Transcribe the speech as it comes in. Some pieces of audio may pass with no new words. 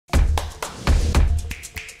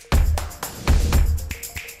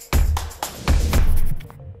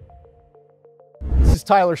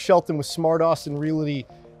Tyler Shelton with Smart Austin Realty,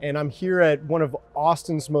 and I'm here at one of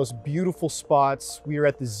Austin's most beautiful spots. We are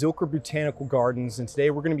at the Zilker Botanical Gardens, and today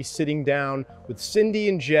we're going to be sitting down with Cindy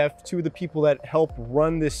and Jeff, two of the people that help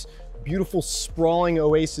run this beautiful sprawling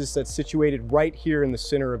oasis that's situated right here in the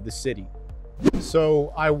center of the city.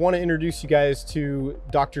 So I want to introduce you guys to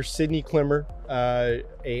Dr. Sydney Klimmer,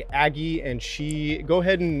 a Aggie, and go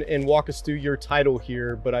ahead and walk us through your title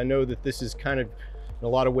here, but I know that this is kind of in a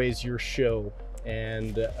lot of ways your show.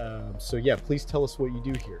 And so yeah, please tell us what you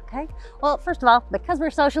do here. Okay, well, first of all, because we're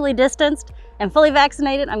socially distanced and fully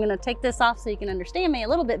vaccinated, I'm gonna take this off so you can understand me a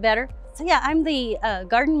little bit better. So yeah, I'm the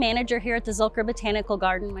garden manager here at the Zilker Botanical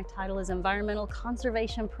Garden. My title is Environmental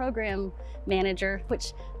Conservation Program Manager,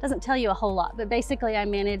 which doesn't tell you a whole lot, but basically I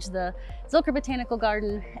manage the Zilker Botanical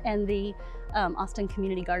Garden and the Austin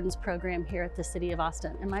Community Gardens program here at the City of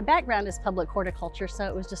Austin. And my background is public horticulture, so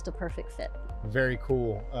it was just a perfect fit. Very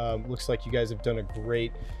cool. Looks like you guys have done a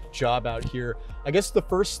great job out here. I guess the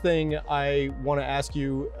first thing I want to ask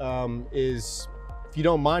you is, if you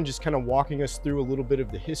don't mind, just kind of walking us through a little bit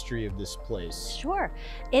of the history of this place. Sure.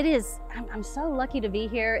 It is, I'm so lucky to be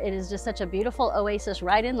here. It is just such a beautiful oasis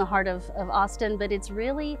right in the heart of Austin, but it's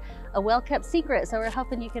really a well-kept secret. So we're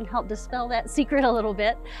hoping you can help dispel that secret a little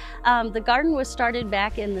bit. The garden was started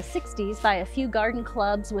back in the 60s by a few garden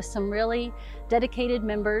clubs with some really dedicated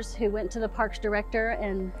members who went to the parks director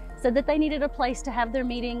and said that they needed a place to have their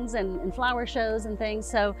meetings and flower shows and things.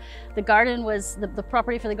 So the garden was, the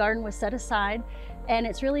property for the garden was set aside, and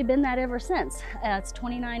it's really been that ever since. It's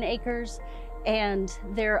 29 acres, and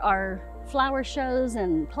there are flower shows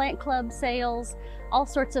and plant club sales, all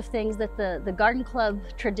sorts of things that the garden club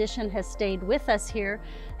tradition has stayed with us here.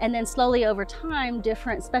 And then slowly over time,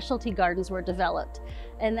 different specialty gardens were developed.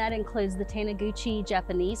 And that includes the Taniguchi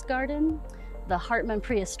Japanese Garden, the Hartman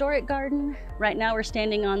Prehistoric Garden. Right now we're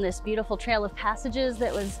standing on this beautiful trail of passages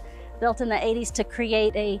that was built in the 80s to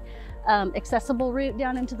create a accessible route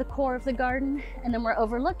down into the core of the garden. And then we're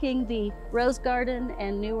overlooking the Rose Garden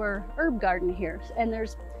and newer herb garden here. And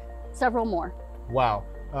there's several more. Wow,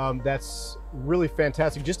 that's really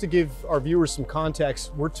fantastic. Just to give our viewers some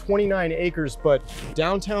context, we're 29 acres, but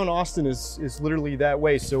downtown Austin is literally that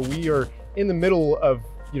way. So we are in the middle of,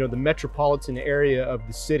 the metropolitan area of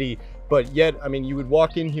the city, but yet, I mean, you would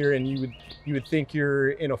walk in here and you would think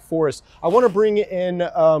you're in a forest. I want to bring in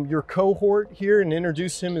your cohort here and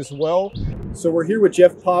introduce him as well. So we're here with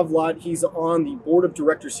Jeff Pavlot. He's on the board of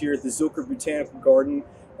directors here at the Zilker Botanical Garden,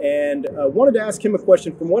 and wanted to ask him a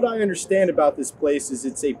question. From what I understand about this place is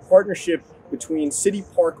it's a partnership between City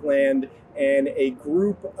Parkland and a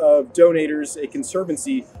group of donators, a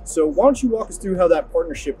conservancy. So why don't you walk us through how that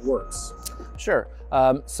partnership works? Sure.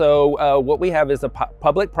 So what we have is a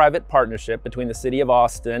public-private partnership between the City of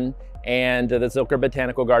Austin and the Zilker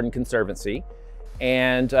Botanical Garden Conservancy.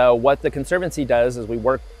 And what the Conservancy does is we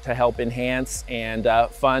work to help enhance and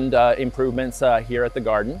fund improvements here at the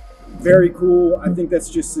garden. Very cool. I think that's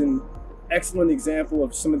just an excellent example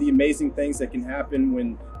of some of the amazing things that can happen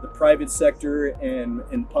when the private sector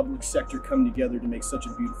and public sector come together to make such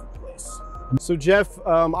a beautiful place. So Jeff,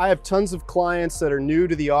 I have tons of clients that are new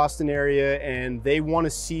to the Austin area and they want to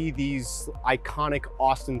see these iconic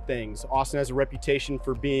Austin things. Austin has a reputation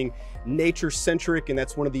for being nature-centric, and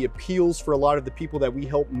that's one of the appeals for a lot of the people that we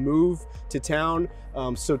help move to town.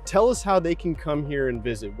 So tell us how they can come here and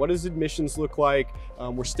visit. What does admissions look like?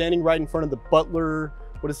 We're standing right in front of the Butler,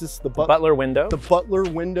 what is this? The Butler window. The Butler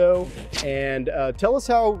window. And tell us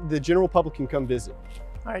how the general public can come visit.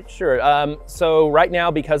 All right, sure. So right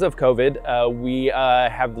now, because of COVID, we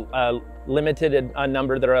have limited a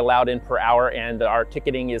number that are allowed in per hour, and our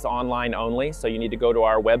ticketing is online only. So you need to go to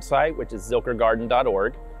our website, which is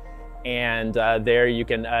zilkergarden.org. And there you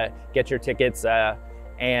can get your tickets.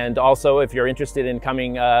 And also, if you're interested in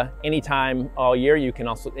coming anytime all year, you can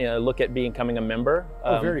also look at becoming a member.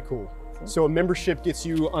 Oh, very cool. So a membership gets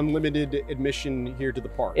you unlimited admission here to the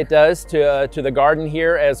park? It does, to the garden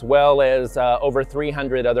here, as well as over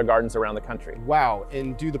 300 other gardens around the country. Wow,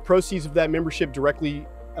 and do the proceeds of that membership directly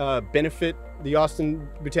benefit the Austin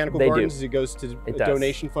Botanical Gardens? As it goes to a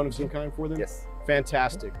donation fund of some kind for them? Yes.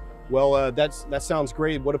 Fantastic. Well, that sounds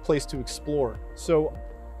great. What a place to explore. So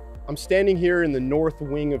I'm standing here in the north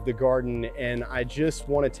wing of the garden, and I just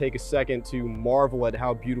want to take a second to marvel at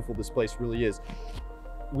how beautiful this place really is.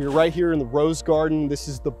 We're right here in the Rose Garden. This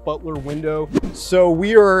is the Butler window. So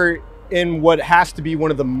we are in what has to be one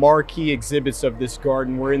of the marquee exhibits of this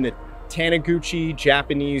garden. We're in the Taniguchi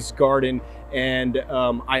Japanese Garden, and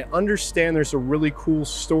I understand there's a really cool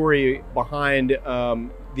story behind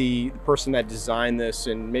the person that designed this,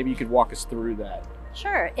 and maybe you could walk us through that.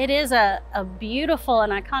 Sure, it is a beautiful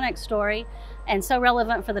and iconic story. and so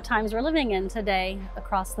relevant for the times we're living in today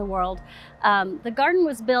across the world. The garden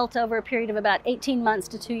was built over a period of about 18 months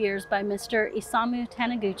to 2 years by Mr. Isamu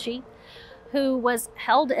Taniguchi, who was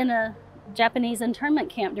held in a Japanese internment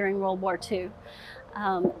camp during World War II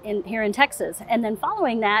here in Texas. And then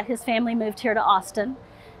following that, his family moved here to Austin.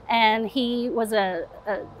 And he was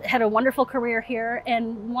had a wonderful career here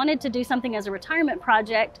and wanted to do something as a retirement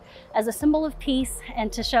project as a symbol of peace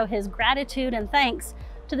and to show his gratitude and thanks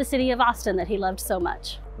to the city of Austin that he loved so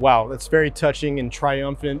much. Wow, that's very touching and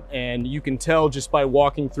triumphant, and you can tell just by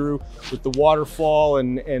walking through with the waterfall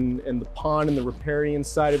and the pond and the riparian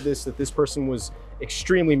side of this that this person was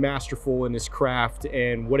extremely masterful in his craft,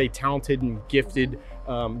 and what a talented and gifted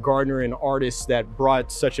gardener and artist that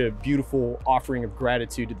brought such a beautiful offering of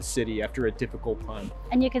gratitude to the city after a difficult time.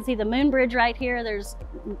 And you can see the moon bridge right here. There's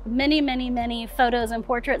many, many, many photos and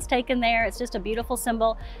portraits taken there. It's just a beautiful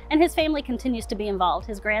symbol. And his family continues to be involved.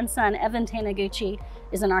 His grandson, Evan Taniguchi,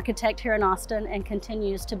 is an architect here in Austin and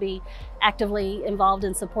continues to be actively involved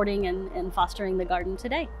in supporting and fostering the garden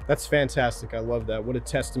today. That's fantastic. I love that. What a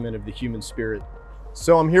testament of the human spirit.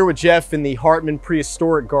 So I'm here with Jeff in the Hartman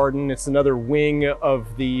Prehistoric Garden. It's another wing of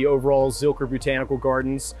the overall Zilker Botanical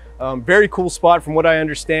Gardens. Very cool spot. From what I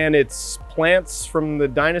understand, it's plants from the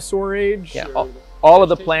dinosaur age. Yeah, all of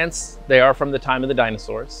the plants, they are from the time of the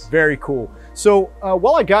dinosaurs. Very cool. So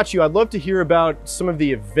while I got you, I'd love to hear about some of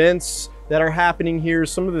the events that are happening here,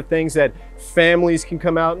 some of the things that families can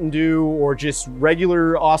come out and do, or just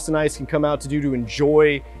regular Austinites can come out to do to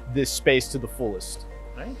enjoy this space to the fullest.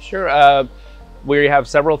 All right, sure. We have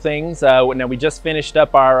several things. Now we just finished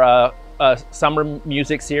up our summer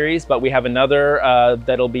music series, but we have another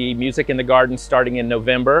that'll be music in the garden starting in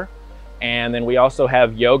November. And then we also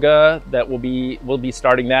have yoga that we'll be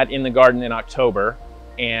starting that in the garden in October.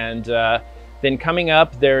 And then coming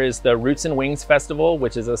up, there is the Roots and Wings Festival,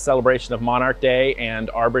 which is a celebration of Monarch Day and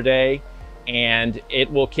Arbor Day. And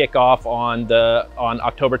it will kick off on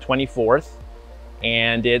October 24th.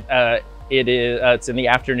 And it's in the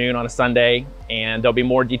afternoon on a Sunday, and there'll be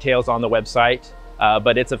more details on the website,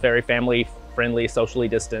 but it's a very family-friendly, socially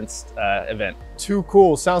distanced event. Too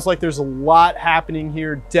cool. Sounds like there's a lot happening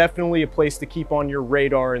here. Definitely a place to keep on your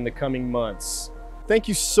radar in the coming months. Thank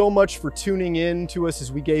you so much for tuning in to us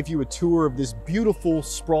as we gave you a tour of this beautiful,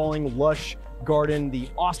 sprawling, lush garden, the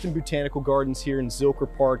Austin Botanical Gardens here in Zilker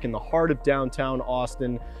Park in the heart of downtown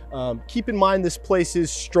Austin. Keep in mind this place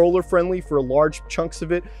is stroller friendly for large chunks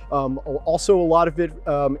of it. Also, a lot of it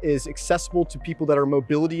is accessible to people that are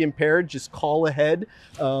mobility impaired. Just call ahead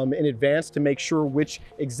in advance to make sure which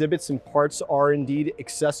exhibits and parts are indeed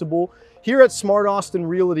accessible. Here at Smart Austin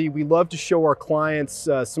Realty, we love to show our clients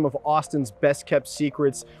some of Austin's best kept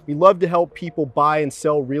secrets. We love to help people buy and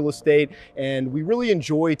sell real estate, and we really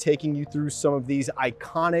enjoy taking you through some of these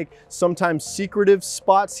iconic, sometimes secretive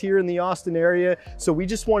spots here in the Austin area. So we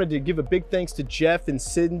just wanted to give a big thanks to Jeff and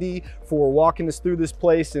Cindy for walking us through this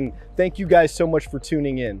place, and thank you guys so much for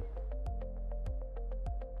tuning in.